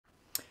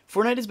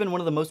Fortnite has been one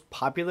of the most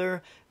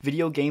popular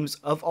video games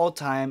of all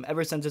time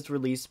ever since its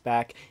release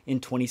back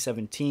in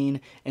 2017,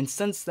 and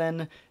since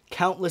then,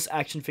 countless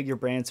action figure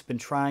brands have been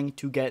trying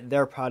to get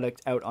their product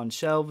out on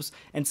shelves,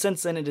 and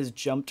since then it has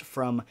jumped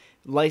from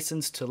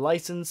license to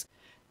license.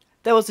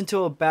 That was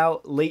until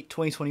about late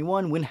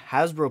 2021 when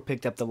Hasbro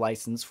picked up the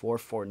license for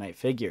Fortnite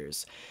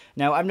figures.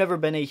 Now, I've never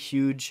been a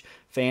huge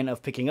fan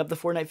of picking up the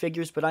Fortnite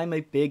figures, but I'm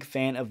a big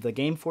fan of the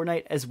game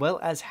Fortnite as well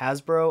as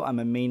Hasbro.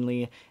 I'm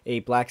mainly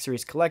a Black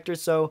Series collector,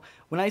 so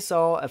when I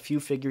saw a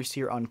few figures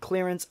here on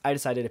clearance, I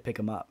decided to pick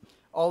them up.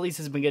 Ollie's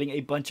has been getting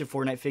a bunch of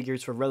Fortnite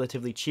figures for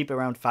relatively cheap,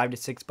 around $5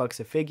 to $6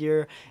 a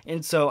figure,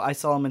 and so I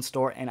saw them in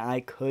store and I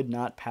could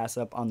not pass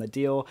up on the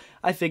deal.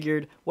 I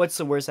figured, what's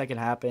the worst that can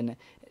happen?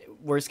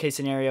 Worst case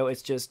scenario,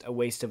 it's just a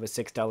waste of a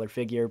 $6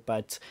 figure,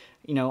 but,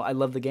 you know, I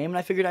love the game and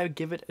I figured I would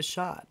give it a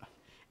shot.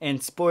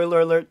 And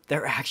spoiler alert,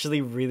 they're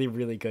actually really,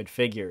 really good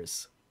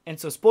figures. And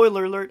so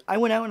spoiler alert, I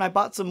went out and I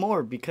bought some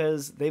more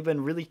because they've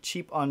been really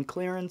cheap on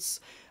clearance,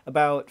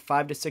 about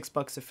 $5 to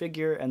 $6 a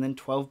figure, and then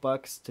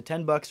 $12 to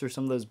 $10 for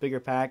some of those bigger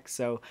packs.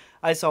 So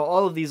I saw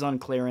all of these on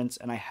clearance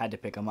and I had to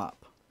pick them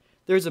up.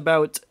 There's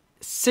about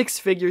 6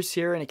 figures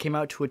here, and it came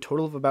out to a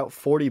total of about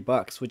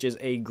 $40, which is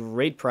a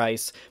great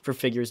price for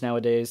figures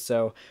nowadays.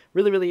 So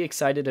really, really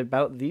excited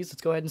about these.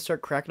 Let's go ahead and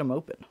start cracking them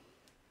open.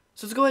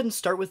 So let's go ahead and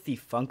start with the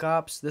Funk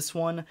Ops. This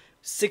one,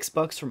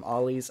 $6 from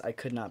Ollie's. I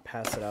could not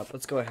pass it up.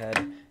 Let's go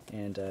ahead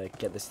and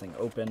get this thing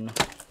open.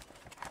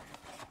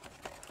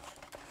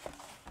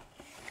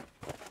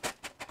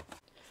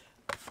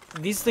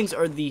 These things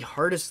are the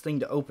hardest thing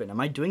to open. Am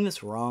I doing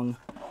this wrong?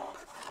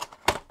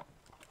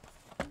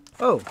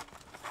 Oh.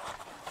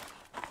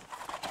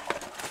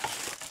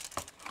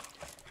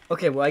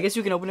 Okay, well, I guess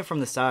you can open it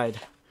from the side.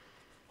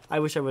 I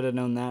wish I would have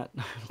known that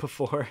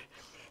before.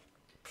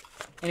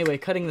 Anyway,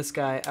 cutting this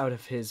guy out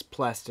of his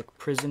plastic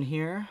prison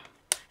here.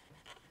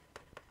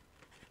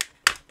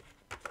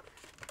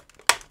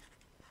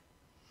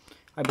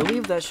 I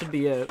believe that should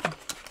be it.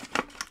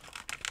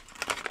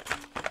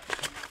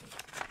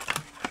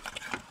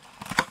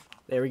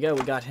 There we go,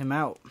 we got him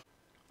out.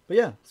 But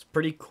yeah, it's a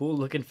pretty cool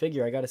looking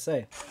figure, I gotta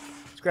say.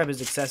 Let's grab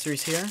his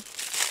accessories here.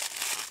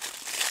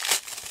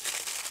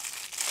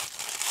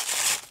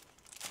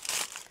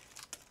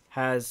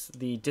 Has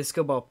the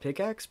disco ball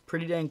pickaxe,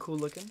 pretty dang cool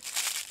looking.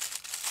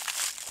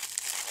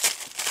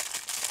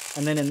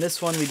 And then in this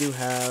one we do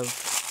have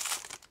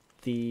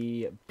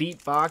the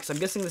beat box. I'm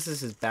guessing this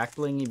is his back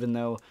bling, even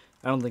though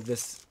I don't think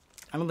this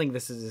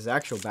is his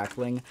actual back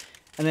bling.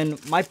 And then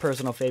my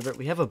personal favorite,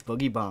 we have a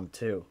boogie bomb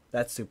too.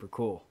 That's super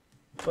cool.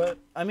 But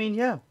I mean,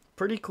 yeah,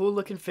 pretty cool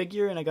looking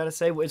figure, and I gotta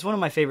say, it's one of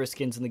my favorite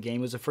skins in the game.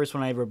 It was the first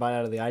one I ever bought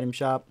out of the item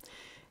shop,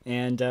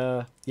 and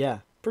yeah,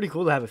 pretty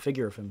cool to have a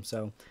figure of him.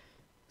 So.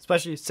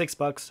 Especially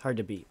 $6, hard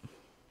to beat.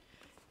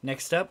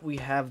 Next up, we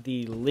have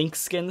the Link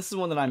skin. This is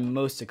one that I'm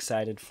most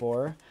excited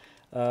for.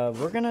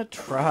 We're gonna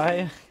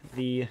try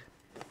the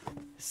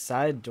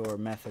side door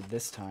method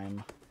this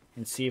time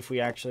and see if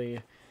we actually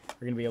are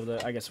gonna be able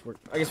to. I guess we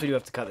do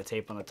have to cut the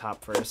tape on the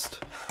top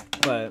first,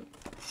 but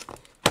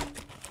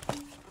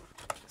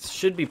it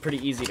should be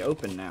pretty easy to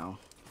open now,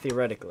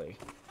 theoretically.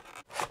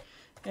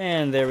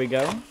 And there we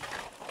go.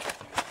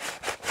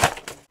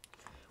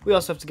 We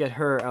also have to get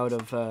her out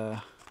of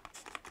the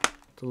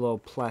little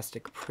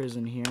plastic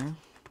prison here.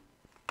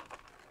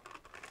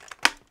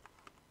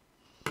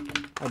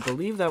 I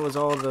believe that was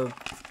all the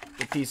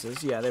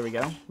pieces. Yeah, there we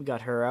go. We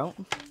got her out.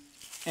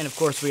 And of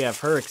course we have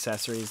her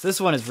accessories. This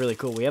one is really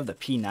cool. We have the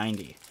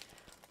P90.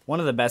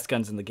 One of the best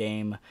guns in the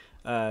game.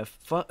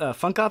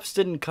 Funk Ops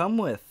didn't come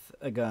with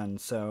a gun,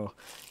 so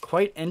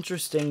quite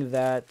interesting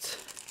that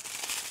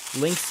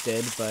Lynx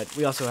did, but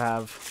we also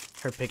have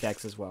her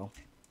pickaxe as well.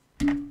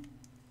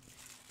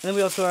 And then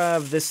we also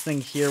have this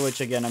thing here, which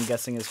again, I'm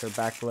guessing is her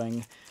back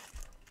bling.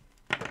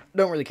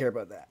 Don't really care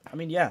about that. I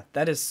mean, yeah,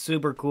 that is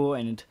super cool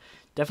and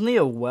definitely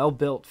a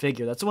well-built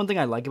figure. That's the one thing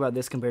I like about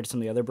this compared to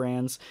some of the other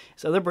brands.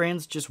 So other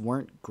brands just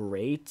weren't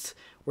great,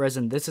 whereas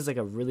in this is like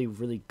a really,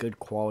 really good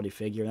quality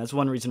figure. And that's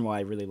one reason why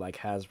I really like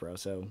Hasbro.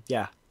 So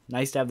yeah,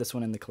 nice to have this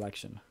one in the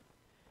collection.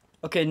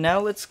 Okay, now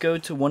let's go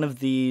to one of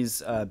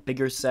these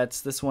bigger sets.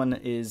 This one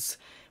is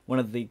one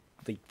of the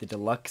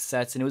deluxe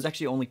sets, and it was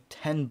actually only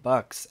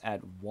 $10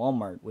 at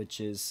Walmart,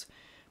 which is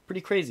pretty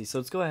crazy. So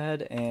let's go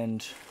ahead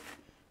and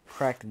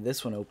crack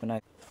this one open.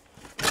 A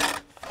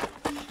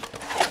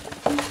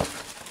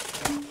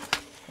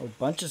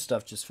bunch of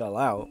stuff just fell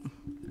out,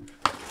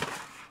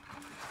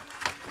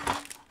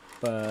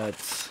 but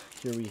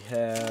here we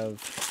have a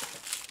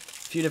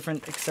few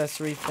different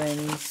accessory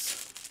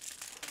things,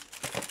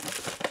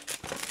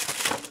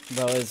 as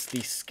well as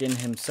the skin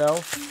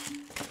himself.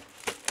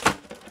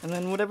 And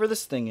then whatever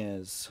this thing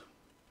is.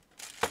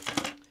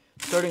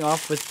 Starting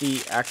off with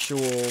the actual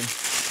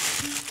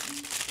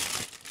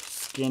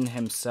skin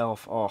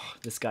himself. Oh,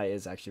 this guy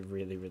is actually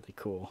really, really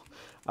cool.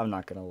 I'm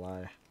not gonna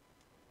lie.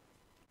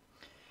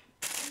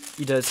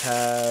 He does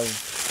have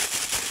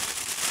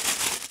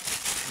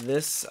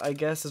this, I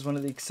guess, is one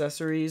of the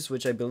accessories,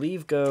 which I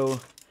believe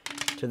go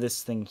to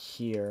this thing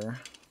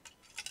here.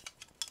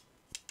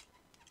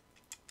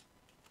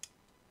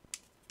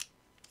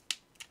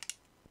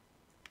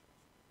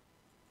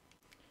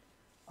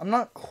 I'm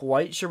not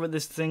quite sure what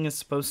this thing is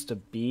supposed to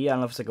be. I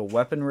don't know if it's like a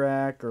weapon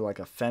rack or like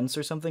a fence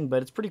or something,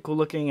 but it's pretty cool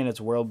looking and it's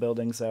world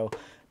building, so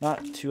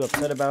not too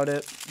upset about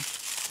it.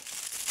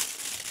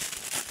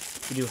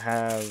 We do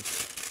have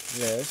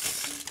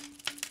this,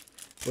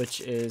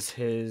 which is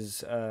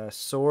his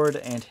sword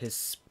and his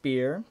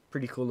spear.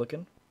 Pretty cool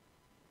looking.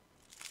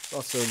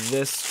 Also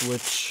this,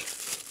 which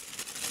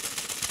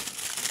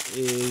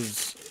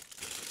is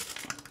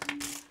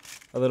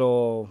a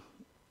little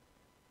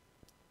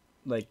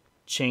like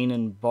chain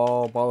and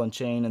ball and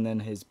chain, and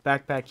then his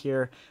backpack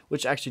here,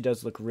 which actually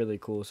does look really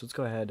cool. So let's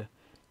go ahead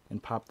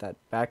and pop that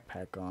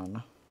backpack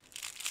on.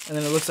 And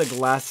then it looks like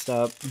last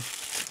up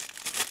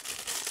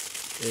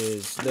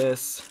is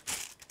this,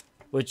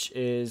 which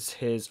is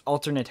his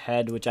alternate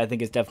head, which I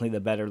think is definitely the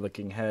better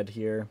looking head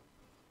here.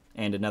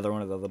 And another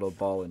one of the little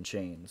ball and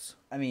chains.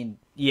 I mean,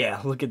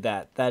 yeah, look at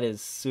that. That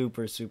is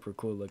super, super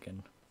cool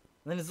looking.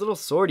 And then his little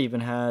sword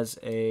even has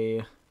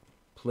a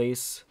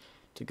place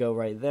to go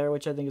right there,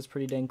 which I think is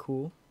pretty dang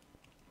cool.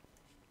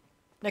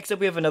 Next up,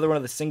 we have another one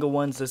of the single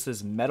ones. This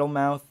is Metal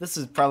Mouth. This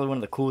is probably one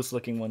of the coolest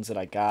looking ones that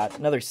I got.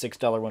 Another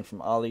 $6 one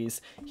from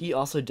Ollie's. He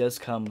also does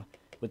come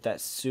with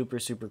that super,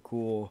 super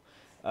cool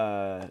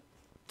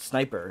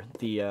sniper.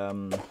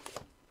 The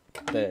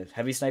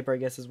heavy sniper, I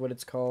guess is what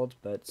it's called.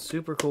 But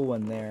super cool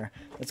one there.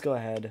 Let's go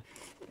ahead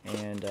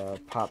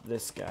and pop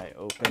this guy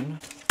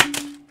open.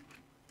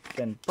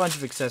 Again, a bunch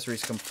of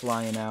accessories come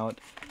flying out.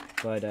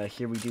 But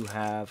here we do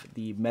have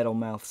the Metal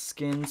Mouth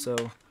skin, so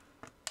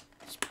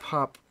let's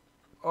pop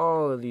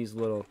all of these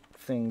little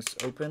things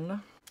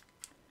open.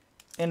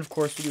 And of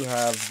course we do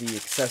have the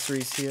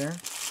accessories here.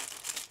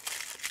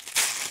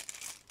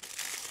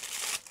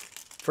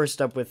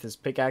 First up with his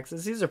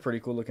pickaxes. These are pretty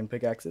cool looking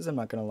pickaxes, I'm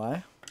not gonna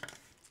lie.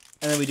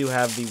 And then we do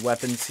have the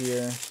weapons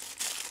here.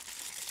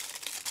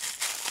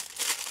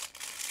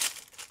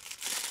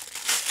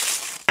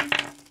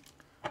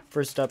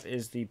 First up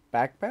is the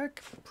backpack.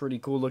 Pretty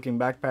cool looking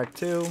backpack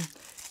too.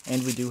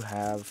 And we do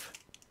have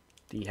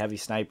the heavy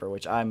sniper,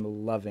 which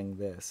I'm loving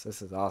this.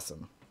 This is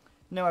awesome.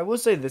 Now, I will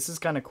say this is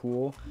kind of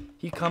cool.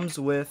 He comes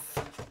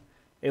with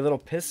a little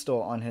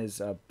pistol on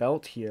his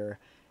belt here.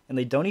 And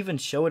they don't even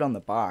show it on the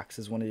box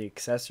as one of the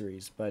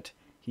accessories. But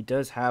he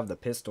does have the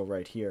pistol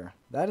right here.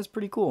 That is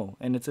pretty cool.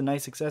 And it's a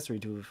nice accessory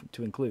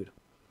to include.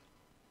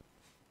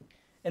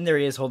 And there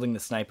he is holding the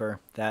sniper.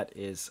 That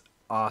is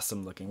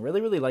awesome looking. Really,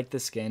 really like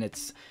this skin.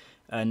 It's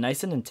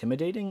nice and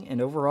intimidating,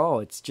 and overall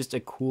it's just a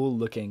cool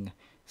looking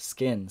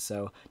skin.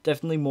 So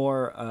definitely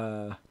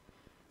more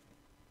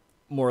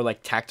like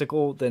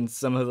tactical than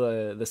some of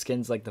the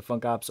skins like the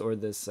Funk Ops or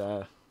this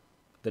the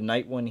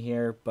Night one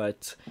here.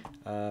 But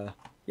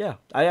yeah,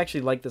 I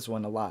actually like this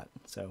one a lot.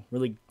 So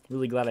really,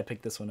 really glad I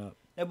picked this one up.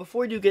 Now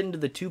before we do get into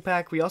the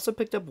 2-pack, we also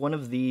picked up one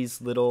of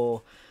these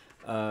little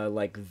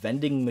like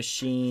vending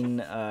machine,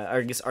 or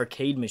I guess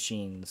arcade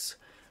machines.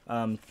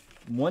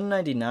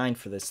 $1.99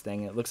 for this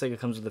thing. It looks like it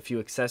comes with a few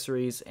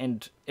accessories,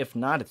 and if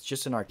not, it's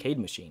just an arcade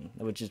machine,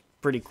 which is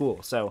pretty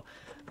cool. So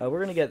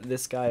we're gonna get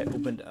this guy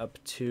opened up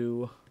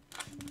too.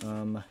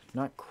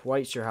 Not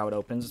quite sure how it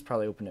opens. Let's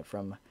probably open it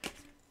from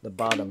the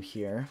bottom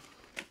here,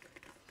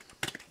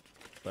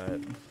 but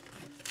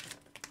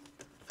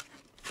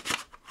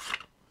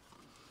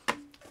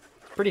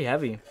pretty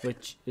heavy,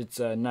 which it's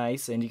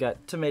nice. And you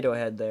got tomato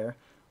head there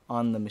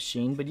on the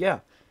machine. But yeah,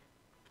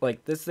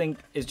 like, this thing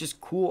is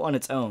just cool on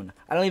its own.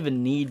 I don't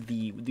even need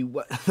the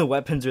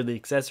weapons or the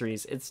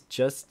accessories. It's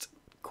just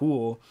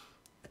cool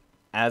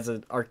as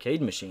an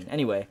arcade machine.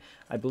 Anyway,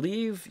 I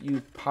believe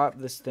you pop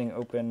this thing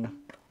open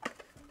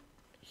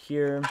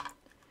here,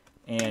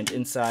 and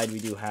inside we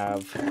do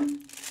have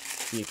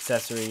the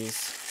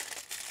accessories.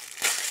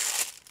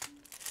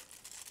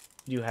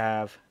 You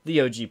have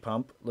the OG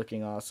pump,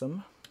 looking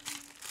awesome.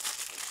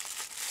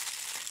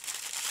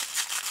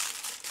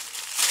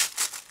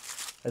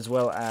 As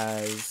well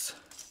as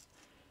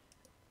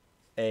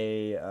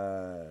I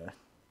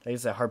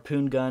guess a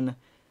harpoon gun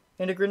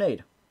and a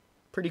grenade.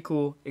 Pretty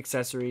cool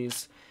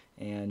accessories,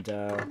 and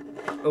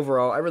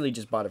overall I really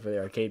just bought it for the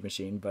arcade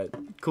machine, but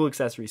cool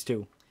accessories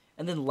too.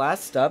 And then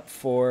last up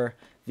for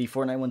the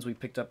Fortnite ones we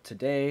picked up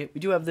today, we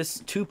do have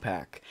this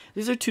 2-pack.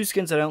 These are two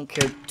skins that I don't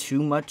care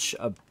too much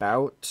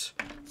about.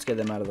 Let's get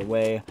them out of the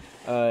way.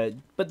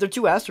 But they're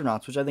two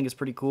astronauts, which I think is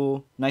pretty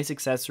cool. Nice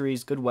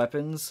accessories, good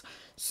weapons.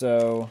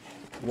 So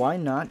why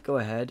not go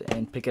ahead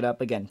and pick it up?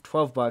 Again,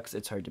 12 bucks,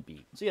 it's hard to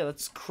beat. So yeah,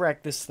 let's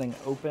crack this thing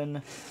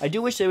open. I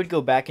do wish they would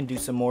go back and do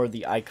some more of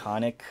the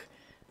iconic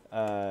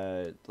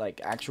like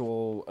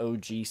actual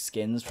OG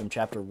skins from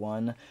Chapter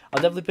 1.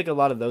 I'll definitely pick a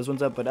lot of those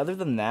ones up, but other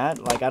than that,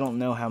 like, I don't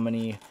know how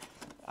many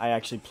I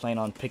actually plan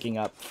on picking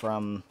up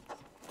from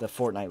the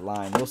Fortnite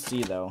line. We'll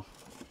see, though.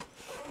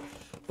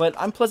 But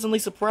I'm pleasantly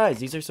surprised.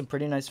 These are some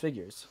pretty nice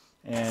figures.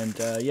 And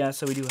yeah,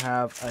 so we do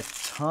have a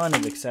ton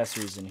of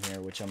accessories in here,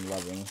 which I'm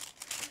loving.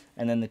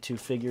 And then the two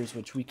figures,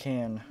 which we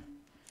can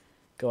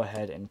go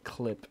ahead and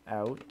clip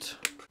out.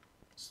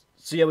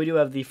 So yeah, we do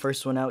have the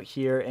first one out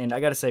here, and I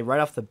gotta say, right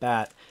off the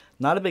bat,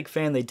 not a big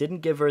fan. They didn't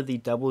give her the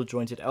double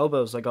jointed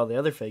elbows like all the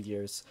other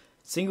figures,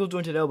 Single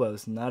jointed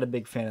elbows, not a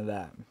big fan of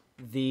that.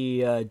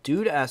 The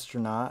dude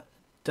astronaut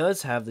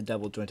does have the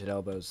double jointed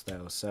elbows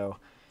though, so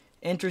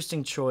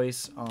interesting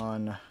choice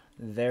on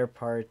their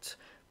part.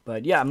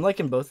 But yeah, I'm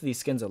liking both of these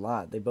skins a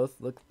lot. They both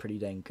look pretty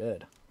dang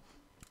good.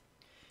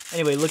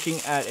 Anyway, looking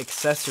at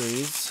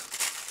accessories.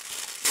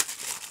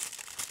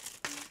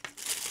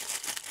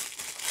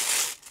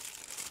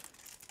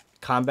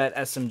 Combat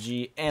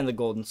SMG and the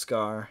Golden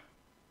Scar.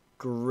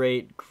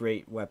 Great,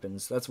 great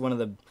weapons. That's one of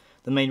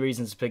the main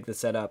reasons to pick this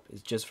set up,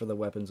 is just for the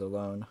weapons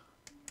alone.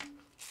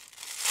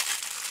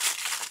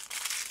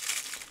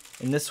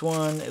 In this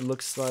one, it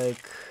looks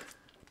like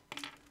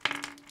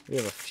we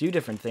have a few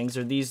different things.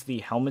 Are these the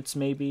helmets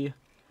maybe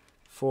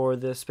for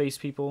the space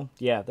people?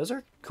 Yeah, those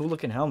are cool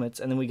looking helmets.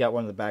 And then we got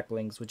one of the back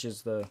blings, which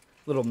is the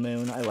little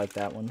moon. I like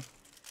that one.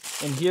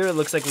 In here, it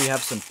looks like we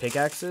have some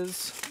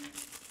pickaxes.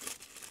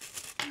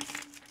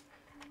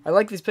 I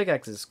like these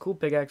pickaxes. Cool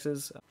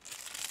pickaxes.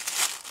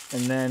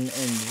 And then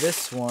in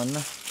this one,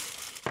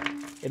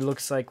 it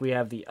looks like we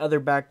have the other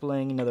back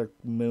bling, another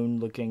moon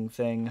looking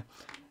thing,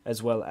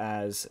 as well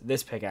as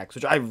this pickaxe,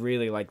 which I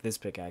really like this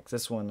pickaxe.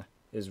 This one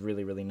is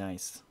really, really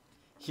nice.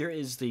 Here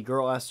is the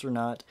girl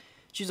astronaut.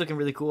 She's looking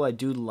really cool. I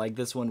do like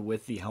this one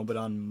with the helmet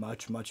on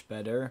much, much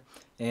better.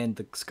 And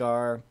the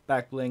scar,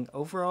 back bling,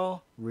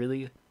 overall,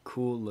 really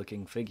cool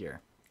looking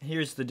figure.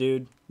 Here's the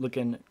dude,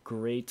 looking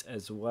great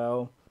as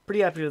well.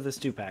 Pretty happy with this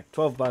 2-pack.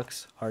 12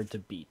 bucks, hard to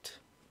beat.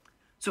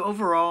 So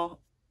overall,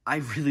 I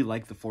really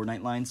like the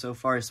Fortnite line so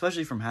far,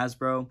 especially from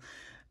Hasbro.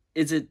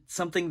 Is it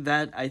something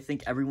that I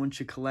think everyone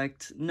should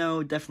collect?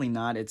 No, definitely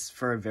not. It's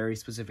for a very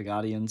specific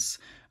audience.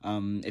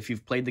 If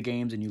you've played the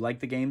games and you like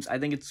the games, I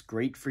think it's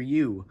great for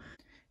you.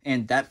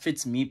 And that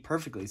fits me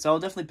perfectly. So I'll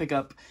definitely pick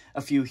up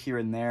a few here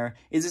and there.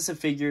 Is this a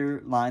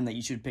figure line that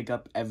you should pick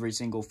up every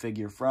single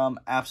figure from?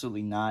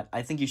 Absolutely not.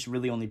 I think you should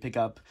really only pick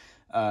up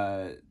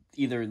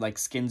either like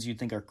skins you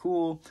think are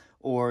cool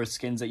or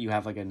skins that you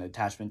have like an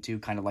attachment to,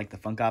 kind of like the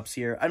Funk Ops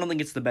here. I don't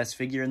think it's the best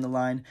figure in the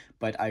line,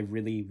 but I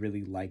really,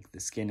 really like the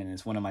skin, and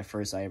it's one of my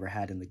first I ever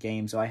had in the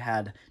game, so I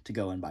had to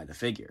go and buy the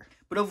figure.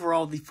 But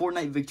overall, the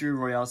Fortnite Victory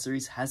Royale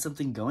series has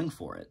something going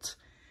for it.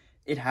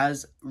 It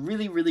has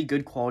really, really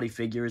good quality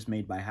figures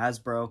made by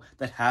Hasbro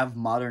that have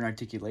modern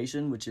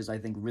articulation, which is, I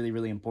think, really,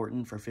 really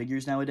important for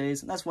figures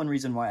nowadays. And that's one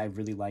reason why I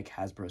really like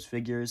Hasbro's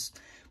figures.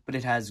 But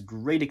it has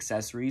great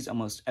accessories.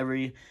 Almost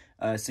every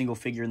single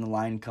figure in the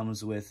line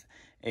comes with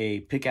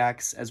a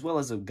pickaxe as well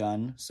as a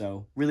gun.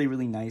 So really,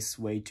 really nice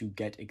way to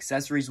get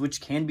accessories,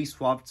 which can be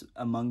swapped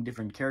among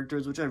different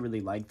characters, which I really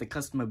like. The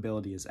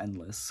customability is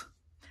endless.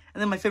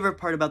 And then my favorite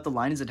part about the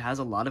line is it has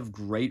a lot of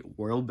great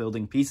world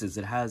building pieces.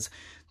 It has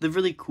the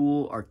really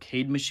cool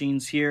arcade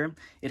machines here.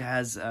 It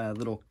has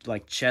little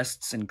like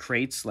chests and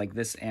crates like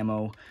this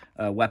ammo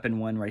weapon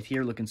one right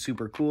here looking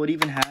super cool. It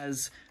even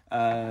has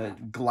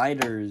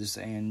gliders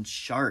and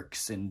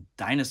sharks and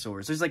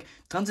dinosaurs. There's like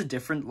tons of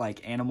different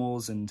like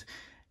animals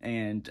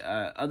and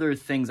other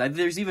things.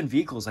 There's even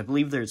vehicles. I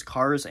believe there's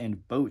cars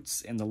and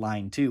boats in the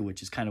line too,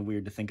 which is kind of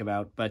weird to think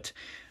about. But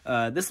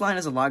this line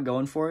has a lot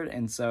going for it,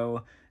 and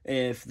so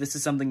if this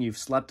is something you've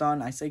slept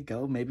on, I say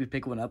go, maybe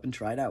pick one up and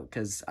try it out,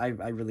 because I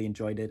really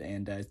enjoyed it,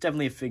 and it's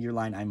definitely a figure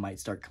line I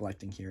might start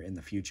collecting here in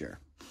the future.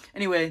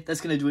 Anyway,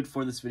 that's going to do it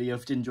for this video.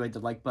 If you did enjoy, the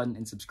like button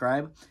and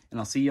subscribe, and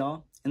I'll see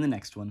y'all in the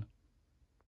next one.